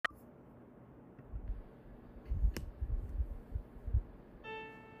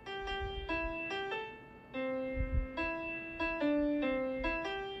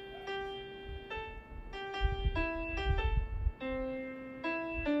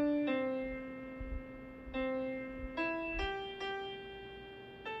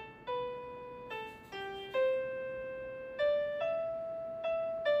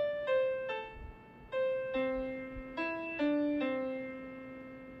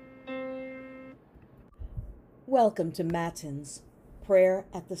Welcome to Matins, prayer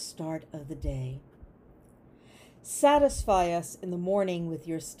at the start of the day. Satisfy us in the morning with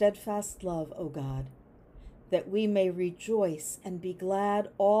your steadfast love, O God, that we may rejoice and be glad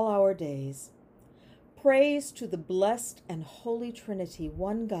all our days. Praise to the blessed and holy Trinity,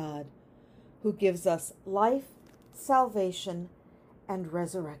 one God, who gives us life, salvation, and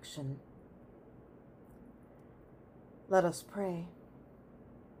resurrection. Let us pray.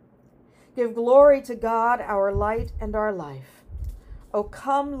 Give glory to God, our light and our life. O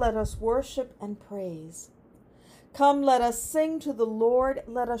come, let us worship and praise. Come, let us sing to the Lord.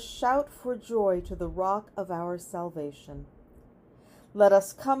 Let us shout for joy to the rock of our salvation. Let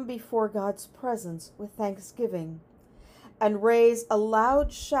us come before God's presence with thanksgiving and raise a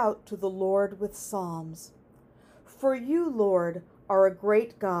loud shout to the Lord with psalms. For you, Lord, are a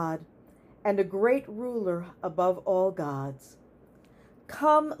great God and a great ruler above all gods.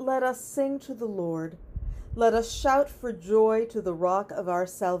 Come, let us sing to the Lord. Let us shout for joy to the rock of our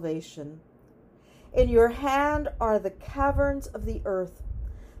salvation. In your hand are the caverns of the earth.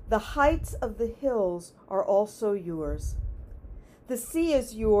 The heights of the hills are also yours. The sea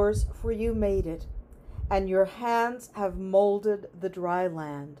is yours, for you made it, and your hands have molded the dry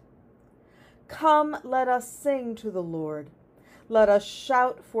land. Come, let us sing to the Lord. Let us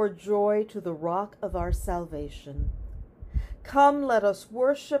shout for joy to the rock of our salvation. Come, let us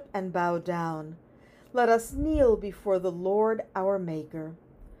worship and bow down. Let us kneel before the Lord our Maker.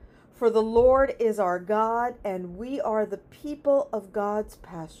 For the Lord is our God, and we are the people of God's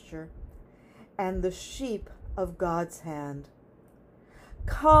pasture, and the sheep of God's hand.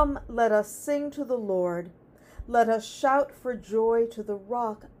 Come, let us sing to the Lord. Let us shout for joy to the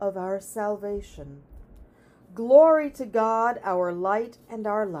rock of our salvation. Glory to God, our light and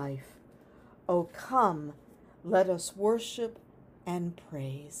our life. O come, let us worship and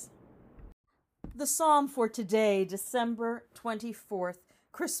praise. The psalm for today, December 24th,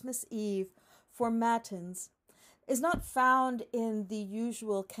 Christmas Eve, for Matins, is not found in the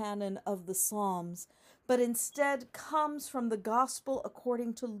usual canon of the Psalms, but instead comes from the Gospel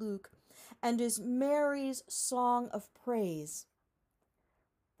according to Luke and is Mary's song of praise,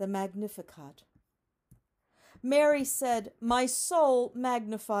 the Magnificat. Mary said, "My soul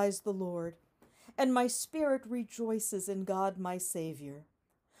magnifies the Lord, and my spirit rejoices in God my Savior,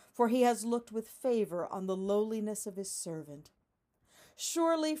 for he has looked with favor on the lowliness of his servant.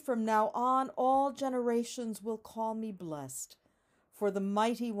 Surely from now on all generations will call me blessed, for the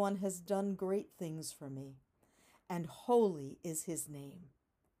Mighty One has done great things for me, and holy is his name.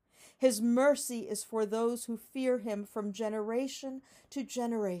 His mercy is for those who fear him from generation to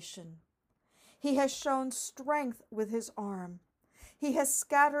generation. He has shown strength with his arm. He has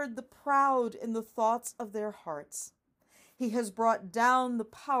scattered the proud in the thoughts of their hearts. He has brought down the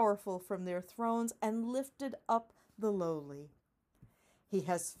powerful from their thrones and lifted up the lowly. He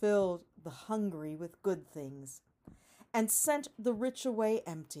has filled the hungry with good things and sent the rich away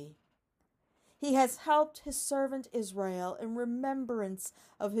empty. He has helped his servant Israel in remembrance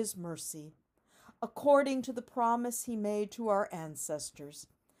of his mercy, according to the promise he made to our ancestors,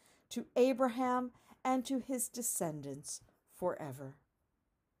 to Abraham and to his descendants forever."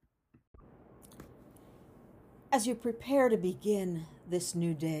 As you prepare to begin this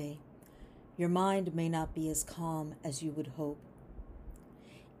new day, your mind may not be as calm as you would hope.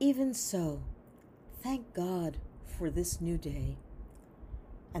 Even so, thank God for this new day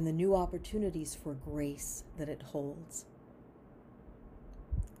and the new opportunities for grace that it holds.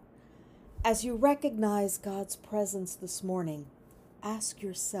 As you recognize God's presence this morning, ask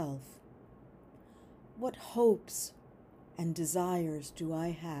yourself, what hopes and desires do I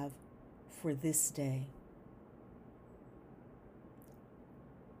have for this day?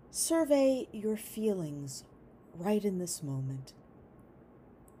 Survey your feelings right in this moment.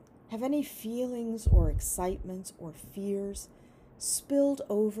 Have any feelings or excitements or fears spilled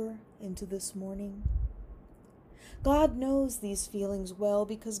over into this morning? God knows these feelings well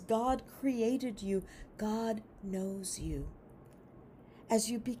because God created you. God knows you.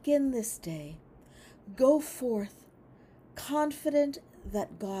 As you begin this day, go forth confident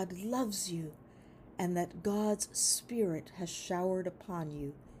that God loves you and that God's Spirit has showered upon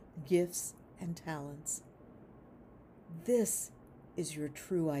you gifts and talents. This is your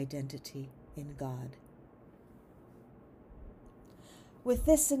true identity in God. With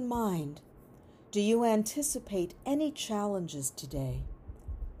this in mind, do you anticipate any challenges today,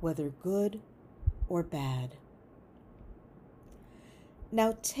 whether good or bad?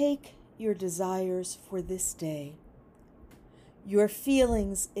 Now take your desires for this day, your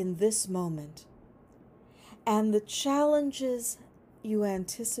feelings in this moment, and the challenges you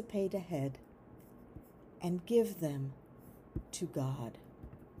anticipate ahead, and give them to God.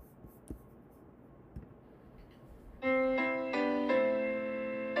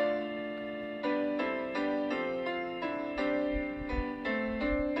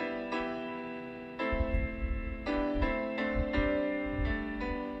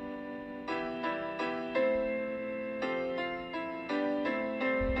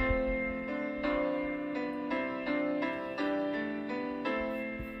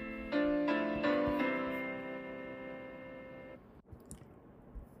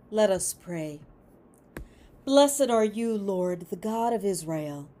 Let us pray. Blessed are you, Lord, the God of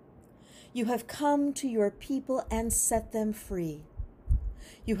Israel. You have come to your people and set them free.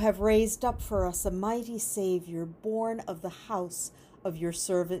 You have raised up for us a mighty Savior, born of the house of your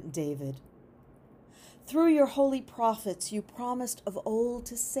servant David. Through your holy prophets you promised of old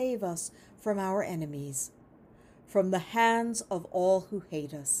to save us from our enemies, from the hands of all who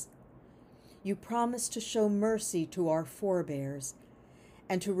hate us. You promised to show mercy to our forebears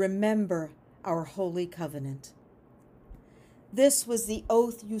and to remember our holy covenant. This was the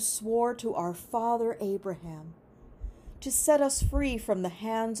oath you swore to our father Abraham, to set us free from the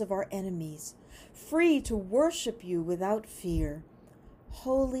hands of our enemies, free to worship you without fear,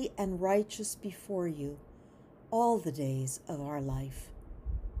 holy and righteous before you all the days of our life.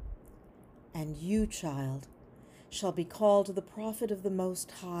 And you, child, shall be called the prophet of the Most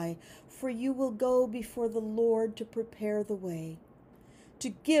High, for you will go before the Lord to prepare the way, to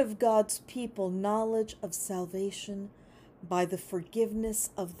give God's people knowledge of salvation by the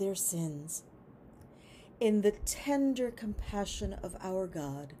forgiveness of their sins. In the tender compassion of our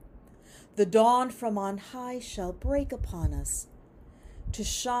God, the dawn from on high shall break upon us, to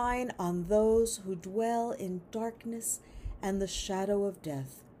shine on those who dwell in darkness and the shadow of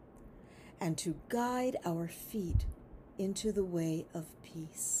death, and to guide our feet into the way of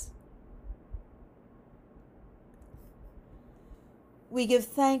peace. We give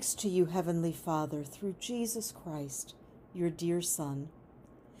thanks to you, Heavenly Father, through Jesus Christ, your dear Son,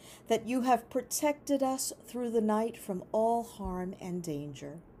 that you have protected us through the night from all harm and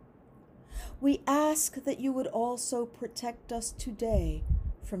danger. We ask that you would also protect us today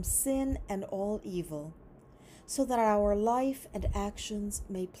from sin and all evil, so that our life and actions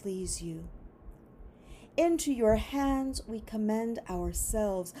may please you. Into your hands we commend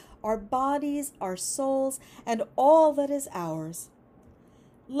ourselves, our bodies, our souls, and all that is ours.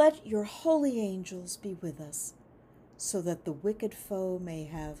 Let your holy angels be with us, so that the wicked foe may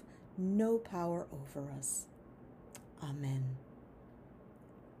have no power over us. Amen.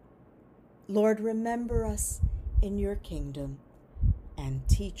 Lord, remember us in your kingdom and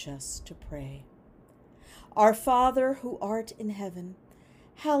teach us to pray. Our Father, who art in heaven,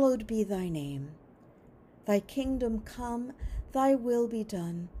 hallowed be thy name. Thy kingdom come, thy will be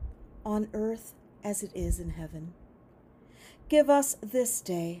done, on earth as it is in heaven. Give us this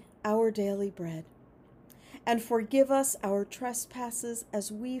day our daily bread, and forgive us our trespasses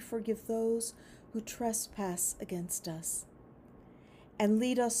as we forgive those who trespass against us. And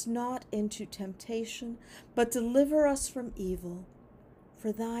lead us not into temptation, but deliver us from evil.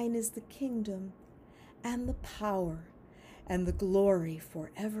 For thine is the kingdom, and the power, and the glory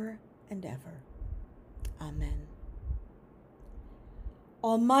forever and ever. Amen.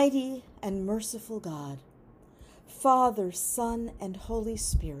 Almighty and merciful God, Father, Son, and Holy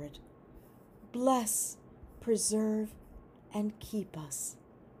Spirit, bless, preserve, and keep us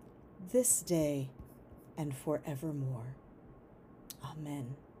this day and forevermore.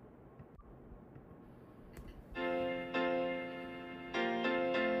 Amen.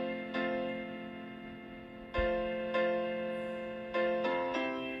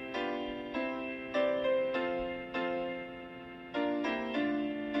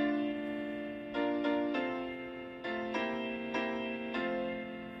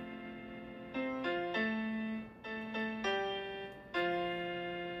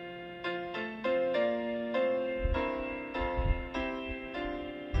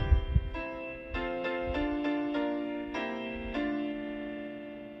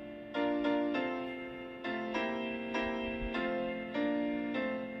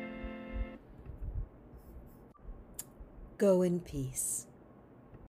 Go in peace.